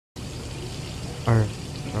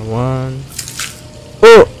R1.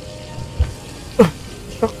 Oh!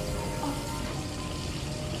 Shock!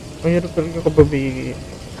 Mahirap talaga kapag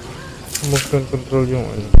motion control yung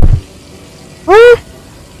ano. Ah!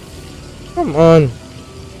 Come on!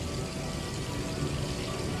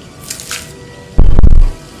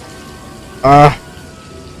 Ah!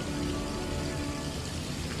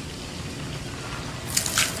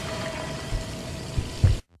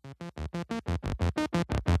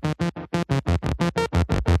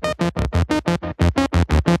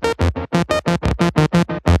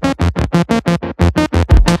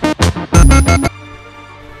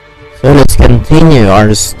 So let's continue our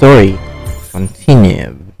story.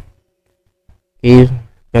 Continue. Okay,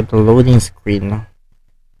 got the loading screen now.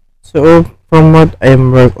 So from what I'm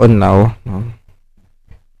work on now,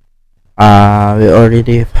 we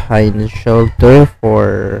already find shelter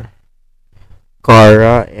for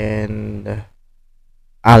KaRa and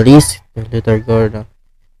Alice, the little girl.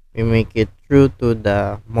 We make it through to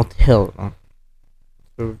the motel.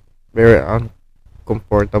 So very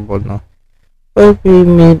uncomfortable now. But we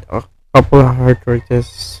made a couple of hard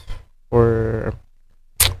works for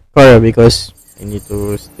KaRa because I need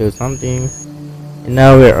to steal something. And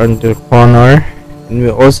now we're on the corner, and we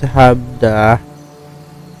also have the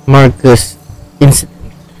Marcus incident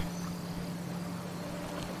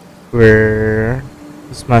where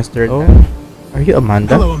his master. Oh, are you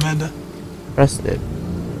Amanda? Hello, Amanda. Trusted.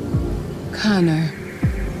 Connor,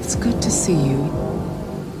 it's good to see you.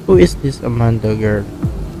 Who is this Amanda girl?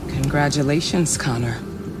 Congratulations, Connor.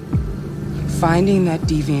 Finding that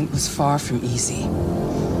deviant was far from easy.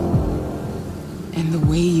 And the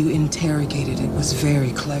way you interrogated it was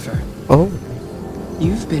very clever. Oh.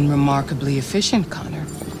 You've been remarkably efficient, Connor.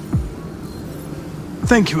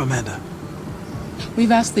 Thank you, Amanda.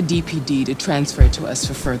 We've asked the DPD to transfer it to us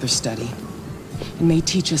for further study. It may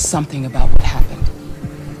teach us something about what happened.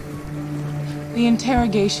 The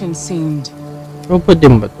interrogation seemed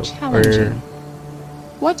challenging.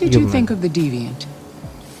 What did you think of the deviant?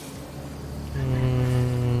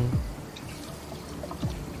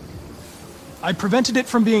 I prevented it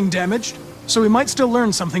from being damaged, so we might still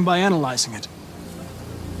learn something by analyzing it.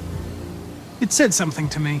 It said something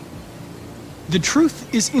to me. The truth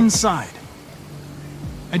is inside.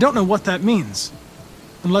 I don't know what that means,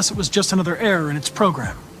 unless it was just another error in its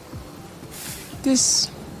program.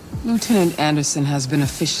 This Lieutenant Anderson has been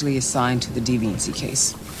officially assigned to the deviancy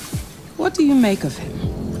case. What do you make of him?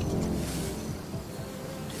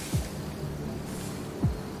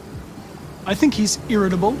 I think he's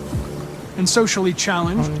irritable and socially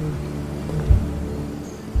challenged.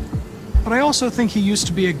 But I also think he used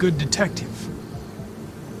to be a good detective.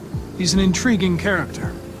 He's an intriguing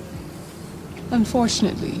character.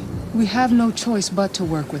 Unfortunately, we have no choice but to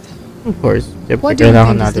work with him. Of course. What do you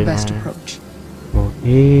think is the best approach?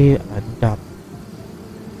 Okay, adapt.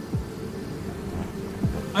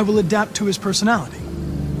 I will adapt to his personality.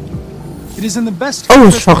 It is in the best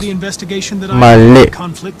interest of the investigation that I avoid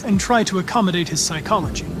conflict and try to accommodate his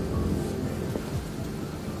psychology.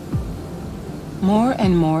 More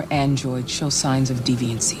and more androids show signs of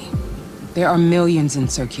deviancy. There are millions in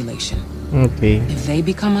circulation. Okay. If they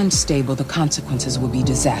become unstable, the consequences will be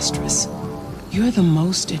disastrous. You're the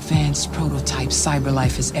most advanced prototype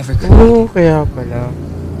CyberLife has ever created. Oh, kaya pala.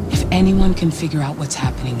 If anyone can figure out what's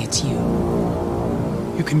happening, it's you.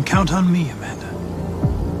 You can count on me, Amanda.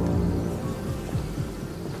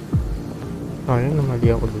 Sayang na mali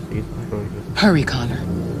ako doon sa isang project. Hurry, Connor.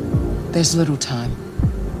 There's little time.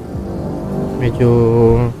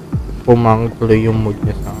 Medyo pumangit tuloy yung mood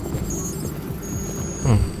niya sa akin.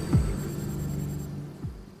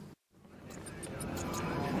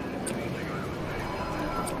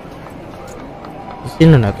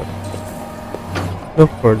 Sino na to? Look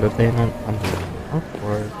for Lieutenant Anderson. Of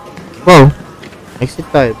course. Wow! Exit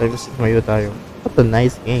tayo. Tapos mayo tayo. What a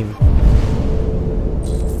nice game.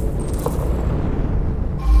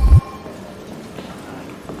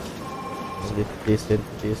 Let's listen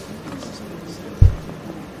to this.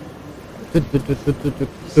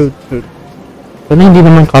 Sana hindi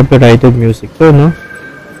naman copyrighted music to, no?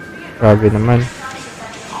 Grabe naman.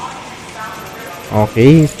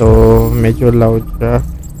 Okay, so medyo loud siya.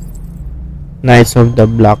 Knights of the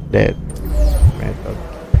Black Death method.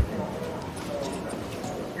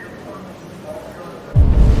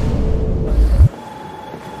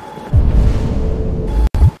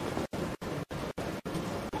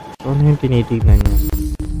 So, ano yung tinitignan niya?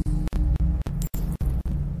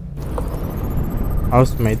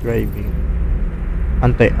 How's my driving?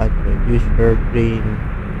 Anti-android. Use your brain,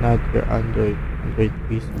 not your android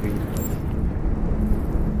history.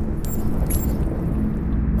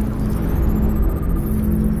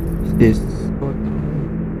 this?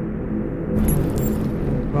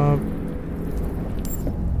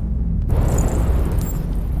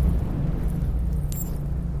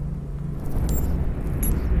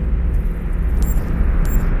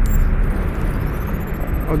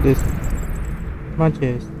 Oh, this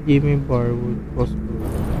matches Jimmy Barwood possible.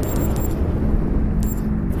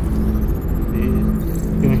 This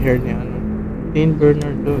yung hair niya ano. Saint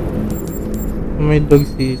Bernardo. May dog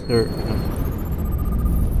si Sir.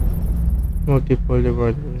 Multiple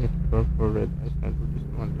divided for red eyes and this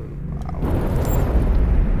model. Wow.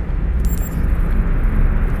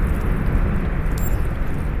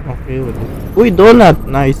 Okay, what is it? Uy, donut!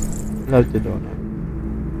 Nice. Love the donut.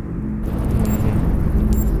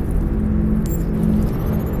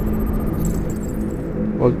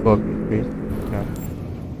 Cold coffee, please. Yeah.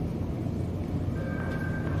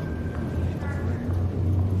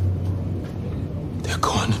 They're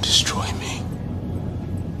going to destroy me.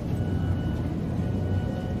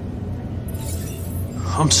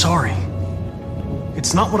 I'm sorry.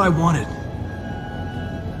 It's not what I wanted.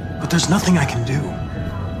 But there's nothing I can do.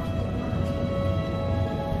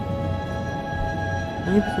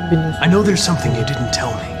 I know there's something you didn't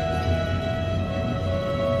tell me.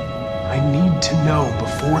 I need to know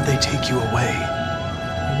before they take you away.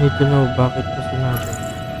 I need to know bakit pa sinabi.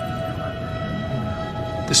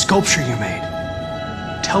 The sculpture you made.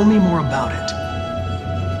 Tell me more about it.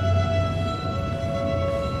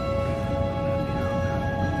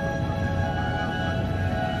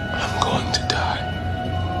 I'm going to die.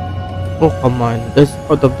 Oh, come on. That's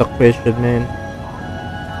out of the question, man.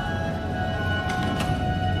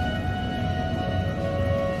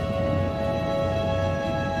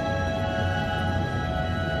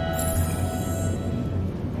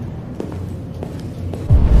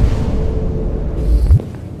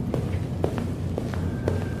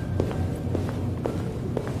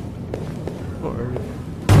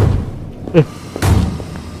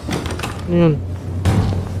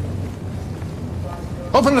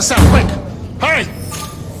 Open the cell, quick! Hurry!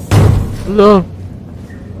 Hello.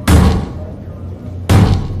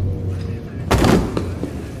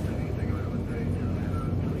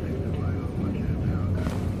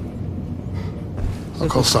 I'll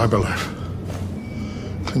call CyberLife.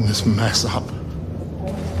 Clean this mess up.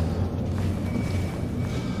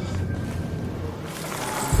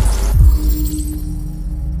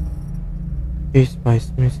 His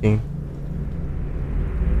spice missing.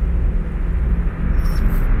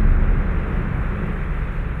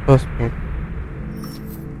 Passport.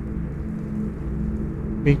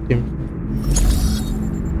 Victims.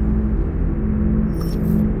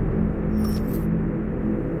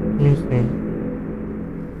 Missing.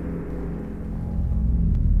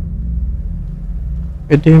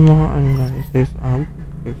 Ito yung mga ano na SS amp.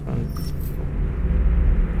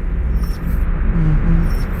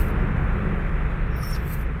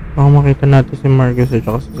 Baka makita natin si Marcus at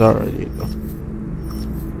saka si Zara dito.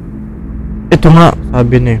 Ito nga,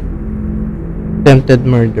 sabi niya. Attempted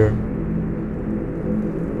murder.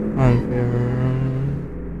 Unfair.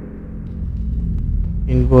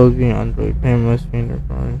 Involving Android famous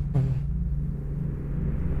fingerprint.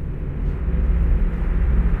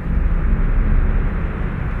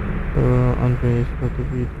 Android is got to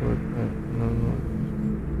be toward that. No.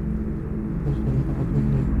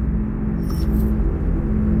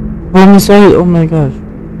 Homicide! Oh my gosh.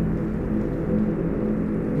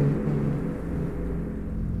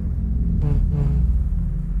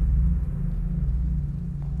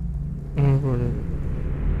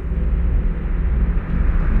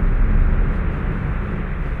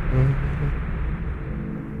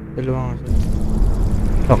 Dalawang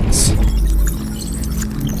shocks.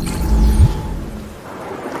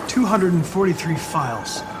 243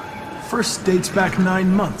 files. First dates back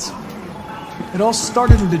 9 months. It all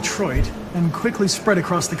started in Detroit and quickly spread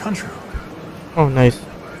across the country. Oh, nice.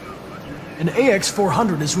 An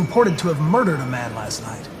AX-400 is reported to have murdered a man last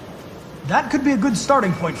night. That could be a good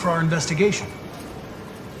starting point for our investigation.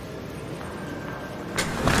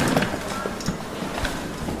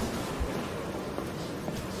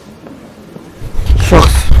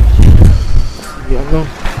 Shocks. Ano?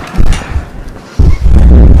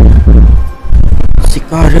 Si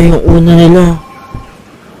KaRa yung una nila.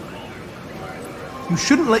 You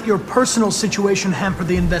shouldn't let your personal situation hamper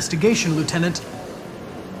the investigation, Lieutenant.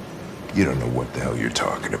 You don't know what the hell you're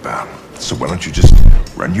talking about. So why don't you just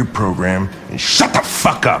run your program and shut the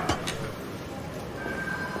fuck up?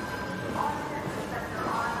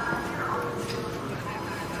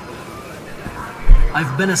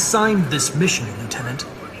 I've been assigned this mission, Lieutenant.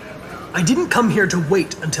 I didn't come here to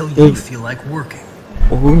wait until you feel like working.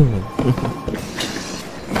 Oh.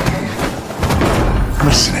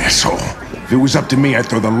 Listen, asshole. If it was up to me, I'd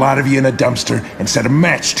throw the lot of you in a dumpster and set a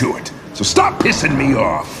match to it. So stop pissing me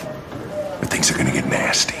off. But things are gonna get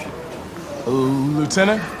nasty.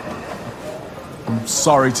 Lieutenant? I'm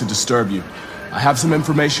sorry to disturb you. I have some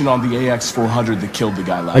information on the AX-400 that killed the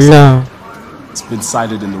guy last night. It's been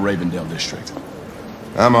sighted in the Ravendale district.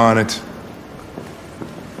 I'm on it.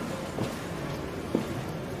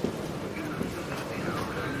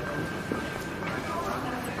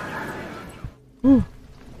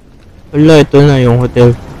 Wala, ito na yung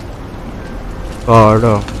hotel.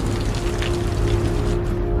 KaRa.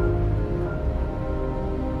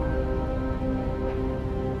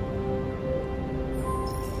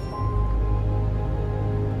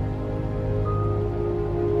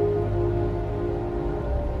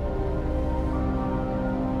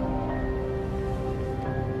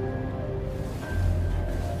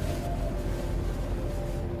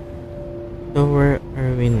 So where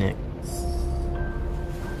are we next?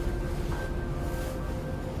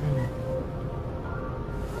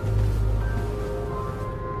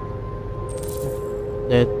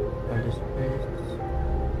 That are the spaces.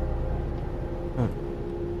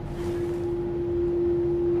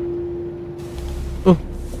 Oh,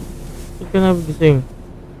 you can have the thing.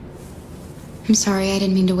 I'm sorry, I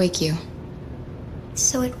didn't mean to wake you.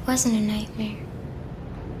 So it wasn't a nightmare.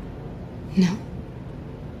 No.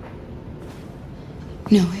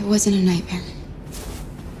 No, it wasn't a nightmare.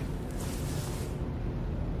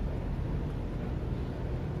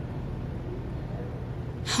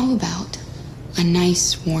 How about a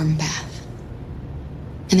nice warm bath?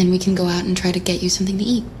 And then we can go out and try to get you something to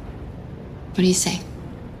eat. What do you say?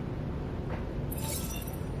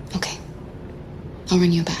 Okay. I'll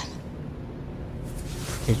run you a bath.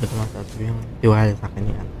 Ito naman sabi yung tiwala sa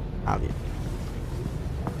akin yan. Sabi.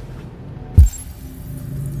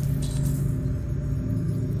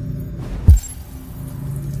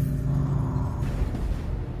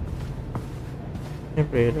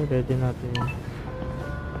 Siyempre, ready natin yun.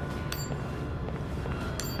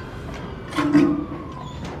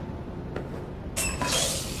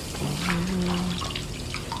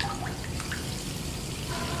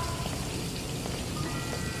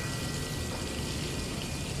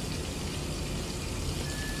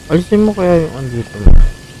 Alisin mo kaya yung andito mo.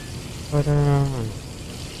 Para ano.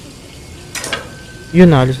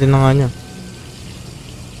 Yun na, alisin na nga niya.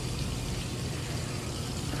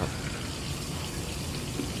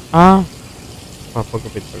 Ah,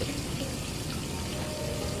 papagupit pala.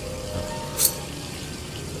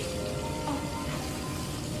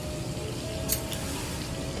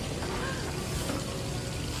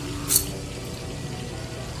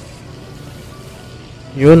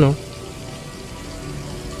 Yun oh.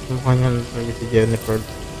 Mukha niya lagi si Jennifer.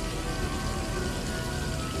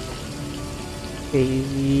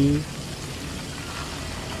 Okay.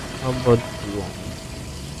 How about you?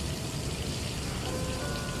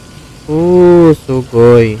 Ooh,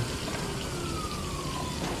 sugoy.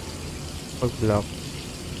 Pag-block.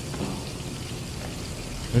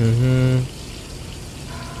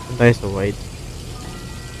 Tayo sa white.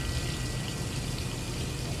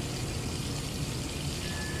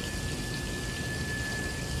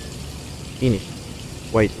 Finish.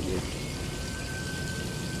 White again.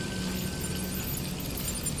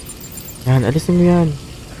 Yan, alisin mo yan.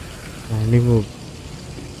 Yan, remove.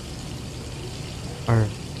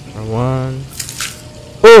 R1.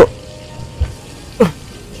 Oh!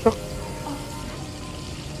 Shock.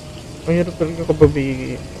 Ang hirap talaga kapag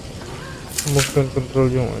motion control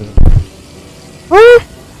yung ano. Ah!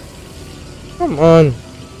 Come on.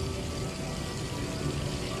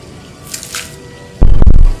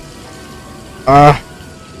 Ah!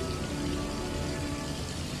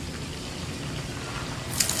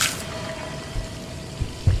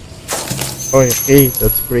 Oh, okay,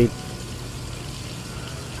 that's great.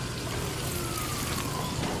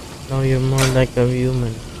 Now you're more like a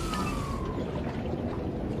human.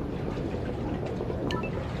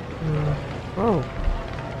 Oh.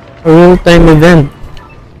 A real-time event.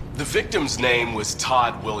 The victim's name was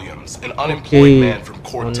Todd Williams, an unemployed man from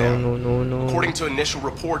Corktown. No. According to initial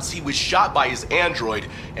reports, he was shot by his android,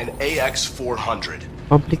 an AX-400.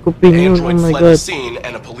 Public opinion, Android oh my fled god. the scene,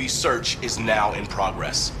 and a police search is now in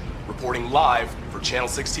progress. Reporting live for Channel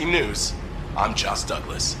 16 News, I'm Josh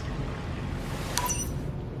Douglas.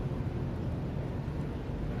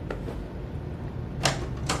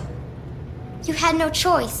 You had no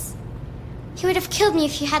choice. He would have killed me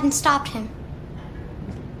if you hadn't stopped him.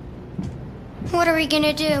 What are we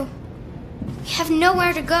gonna do? We have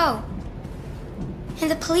nowhere to go. And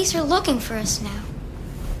the police are looking for us now.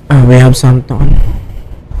 We have something.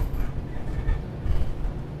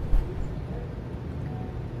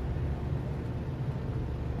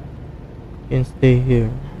 can stay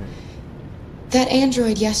here. That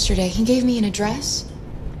android yesterday, he gave me an address.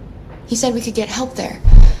 He said we could get help there.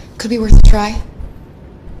 Could be worth a try.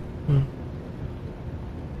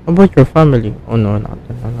 How about your family? Oh no, not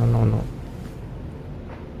no.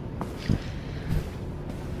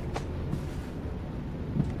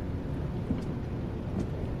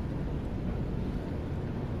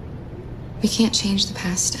 We can't change the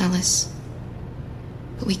past, Alice.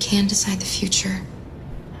 But we can decide the future.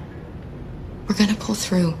 We're gonna pull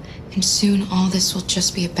through, and soon all this will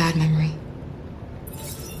just be a bad memory.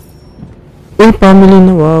 Oh, family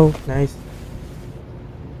na, wow, nice.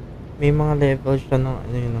 May mga levels siya ng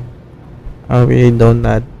ano yun. I really don't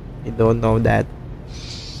know that.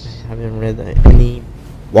 I haven't read any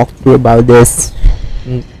walkthrough about this.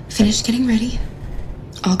 Finish getting ready.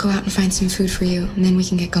 I'll go out and find some food for you, and then we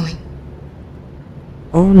can get going.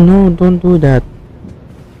 Oh no, don't do that.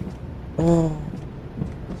 Oh,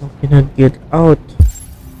 I cannot get out.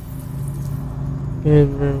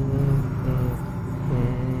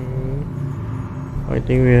 I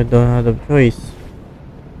think we don't have a choice.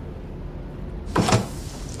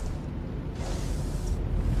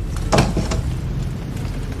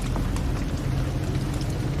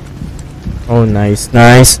 Oh, nice.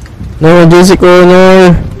 No, Jessica,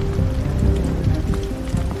 no.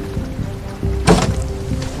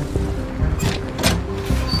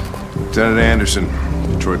 Lieutenant Anderson,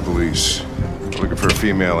 Detroit Police. Looking for a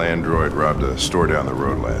female android robbed a store down the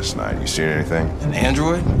road last night. You seen anything? An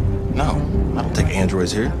android? No, I don't take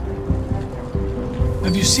androids here.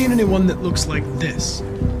 Have you seen anyone that looks like this?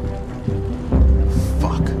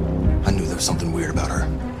 Fuck. I knew there was something weird about her.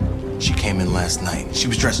 She came in last night. She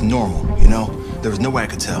was dressed normal, you know? There was no way I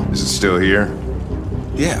could tell. Is it still here?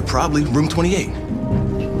 Yeah, probably. Room 28.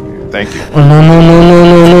 Thank you. Oh,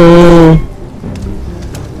 no.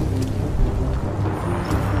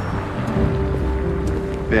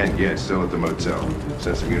 Ben, yeah, it's still at the motel.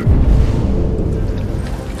 Send some uniform.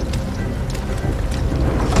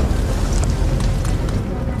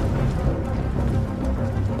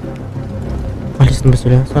 Alis na ba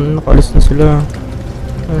sila? Saan nakaalis na sila?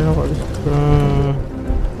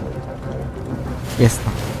 Yes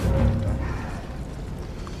na.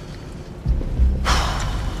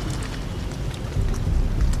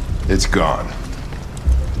 It's gone.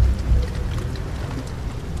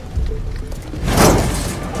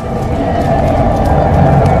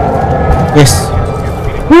 Yes.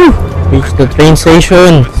 Woo! Reach the train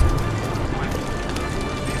station.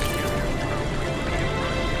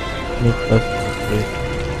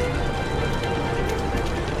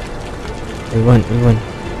 A1.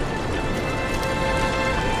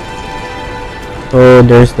 Oh,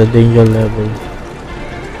 there's the danger level.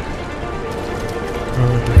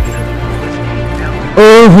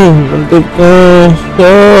 Oh, look at the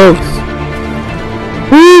sharks.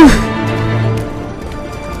 Woo!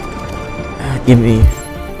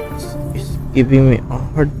 It's giving me a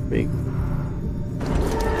heartbreak.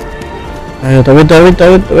 Wait.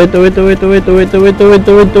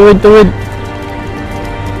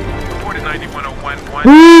 Reported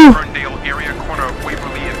 91011, Ferndale area, corner of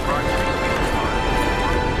Waverly and Broad.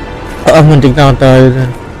 Muntik na ako tayo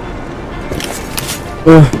dun.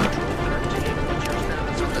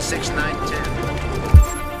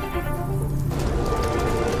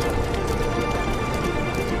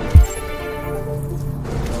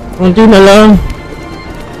 Kunti na lang.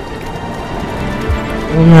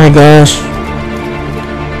 Oh my gosh.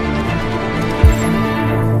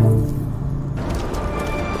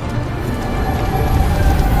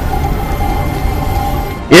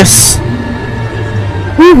 Yes.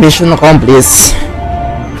 Mission accomplished.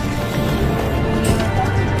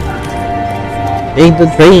 Take the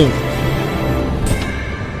train.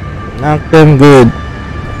 Knock them good.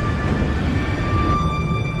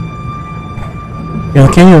 You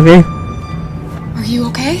okay? Are you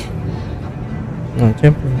okay? No,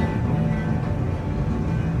 siyempre.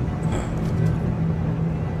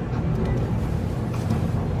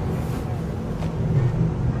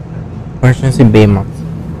 Parang si Baymax.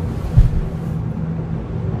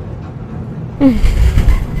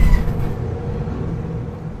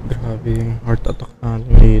 Grabe yung heart attack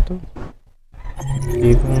natin dito.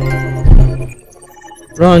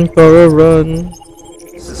 Run, KaRa, run.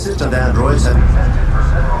 Assistant androids have been tested for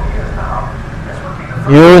several years now.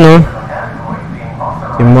 You know.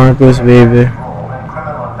 Si Marcus, baby.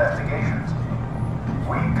 Criminal investigations.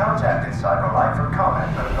 We contacted CyberLife for comment,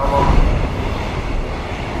 but no longer.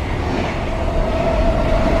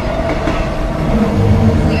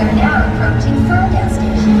 We are now approaching Ferndale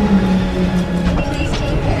Station. Please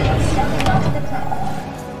take care of stepping onto the platform.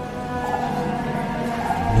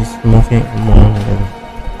 Miss Customers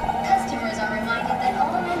are reminded that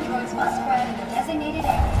all androids must grab in the designated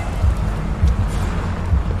area.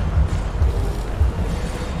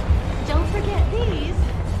 Don't forget these.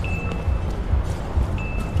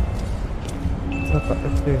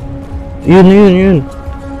 Yun.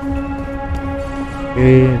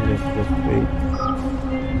 Okay, let's just wait.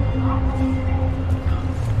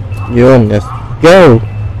 Yun, let's go!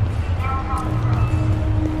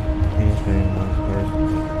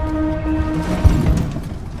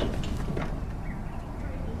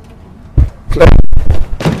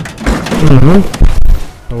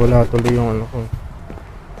 Wala tuloy yung ano ko.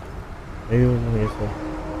 Ayun ang isa.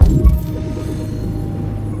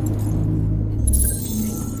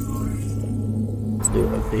 Do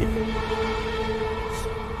a bit.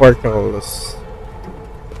 Sparkles.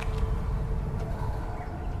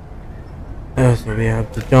 So we have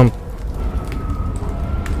to jump.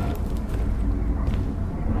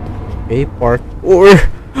 Okay, parkour.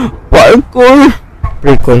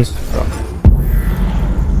 Reconstruct.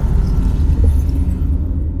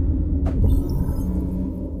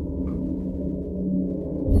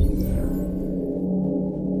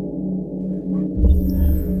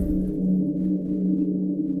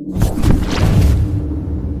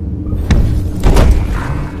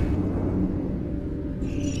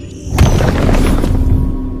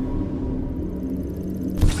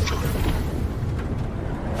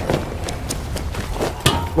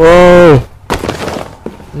 Whoa!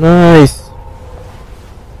 Nice!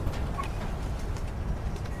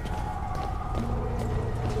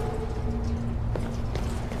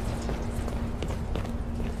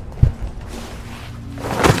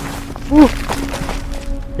 Woo!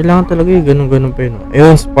 Kailangan talaga yung ganun-ganun pa yun.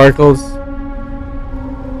 Ayun, sparkles.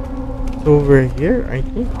 It's over here, I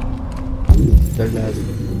think. The last.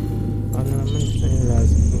 Ano naman siya yung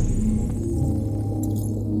last one?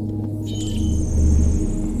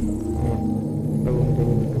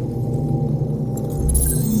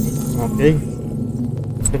 Okay.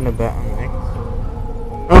 Ito na ba ang next?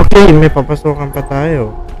 Okay, may papasokan pa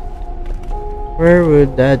tayo. Where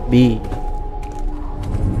would that be?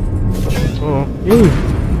 Okay.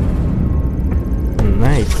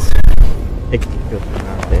 Nice. Execute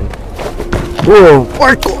natin. Whoa!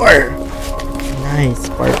 Parkour! Nice.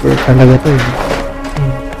 Parkour talaga to.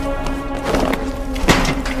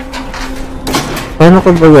 Paano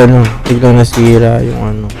ko ba gano'n? Biglang nasira yung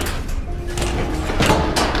ano.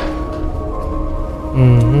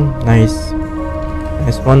 Nice.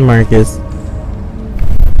 Nice one, Marcus.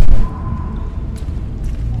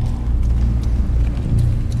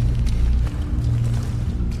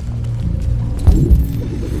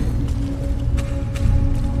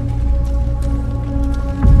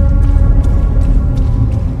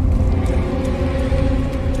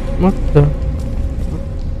 What the?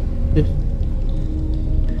 This?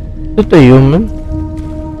 Ito human?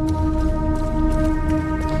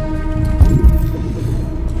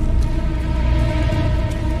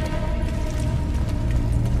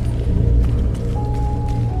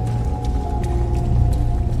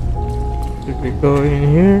 Go in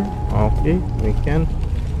here. Okay, we can.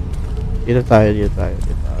 Dito tayo.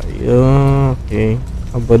 Okay.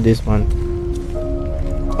 How about this one?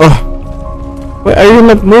 Oh! Why are you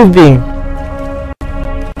not moving?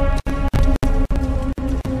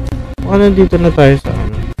 Ano, dito na tayo sa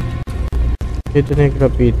ano? Dito na yung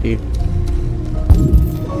graffiti. I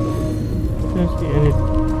don't see anything.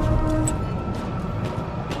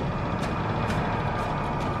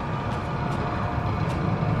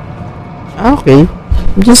 Okay,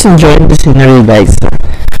 I'm just enjoying the scenery, guys.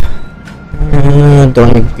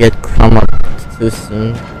 Don't get crammed up too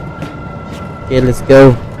soon. Okay, let's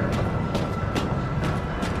go.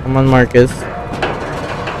 Come on, Marcus.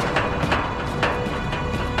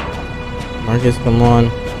 Marcus, come on.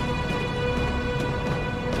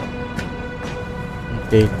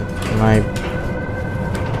 Okay, that's my.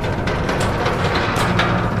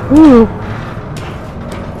 Woo!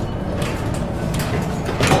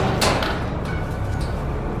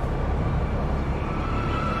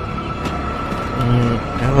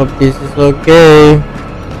 I hope this is okay.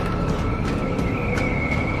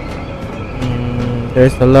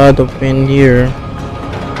 There's a lot of wind here.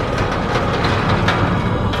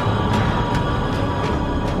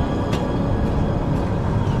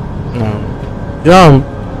 Jump!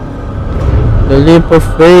 The leap of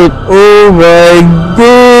faith. Oh my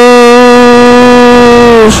gosh!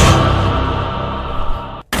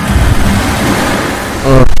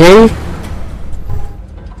 Okay.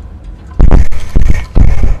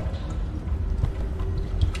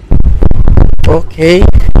 Okay.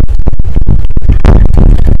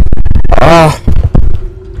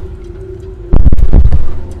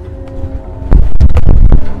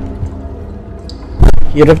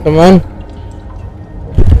 hirap naman.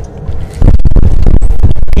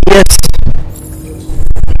 Yes.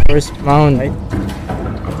 First mount. Right?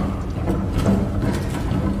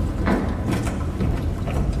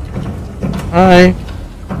 Hi.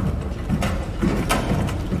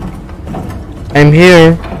 I'm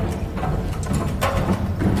here.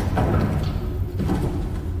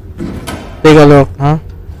 Take a look, huh?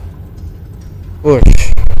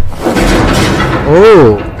 Push.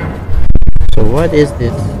 Oh. So what is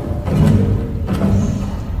this?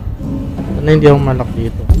 Sana hindi ako malak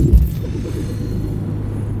dito.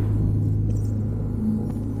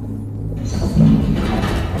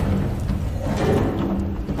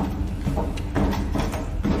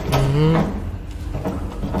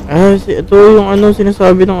 Ito yung ano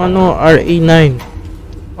sinasabi ng ano RA9.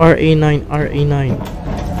 RA9.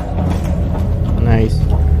 Nice.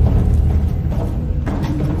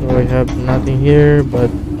 So I have nothing here but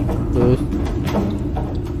those.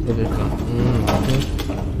 So there's nothing.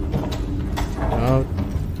 Out.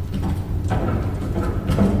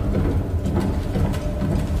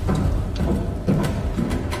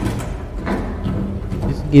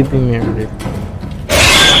 It's giving me a lift.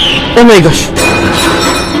 Oh my gosh.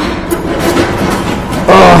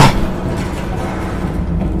 Oh.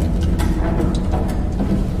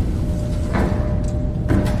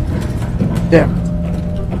 Damn.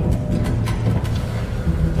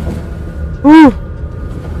 Woo.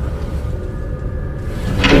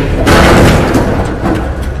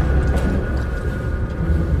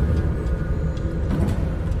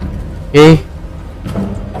 Okay.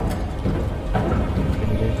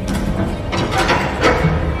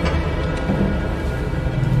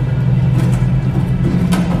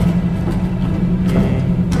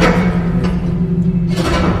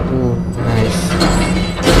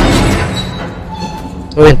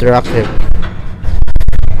 So interactive.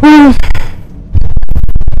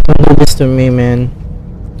 Don't do this to me, man.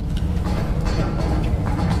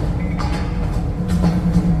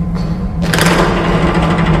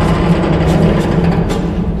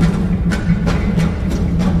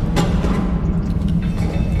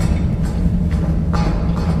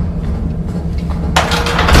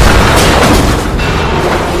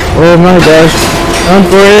 Oh my gosh, run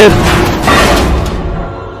for it.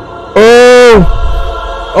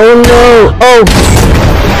 Oh no! Oh!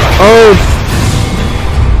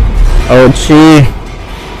 Oh, gee.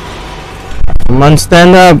 Come on,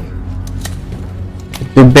 stand up.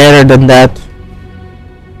 Do better than that.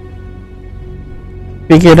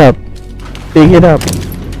 Pick it up. Pick it up.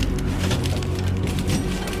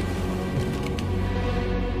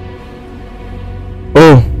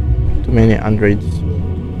 Oh, too many androids.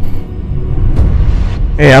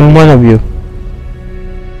 Hey, I'm one of you.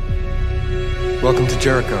 Welcome to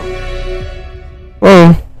Jericho.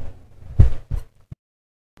 Oh.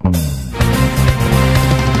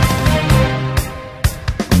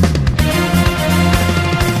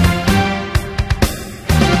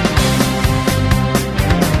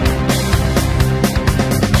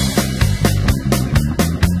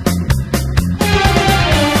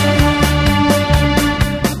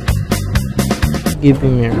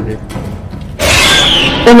 Giving me a lift.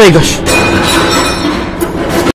 Oh my gosh.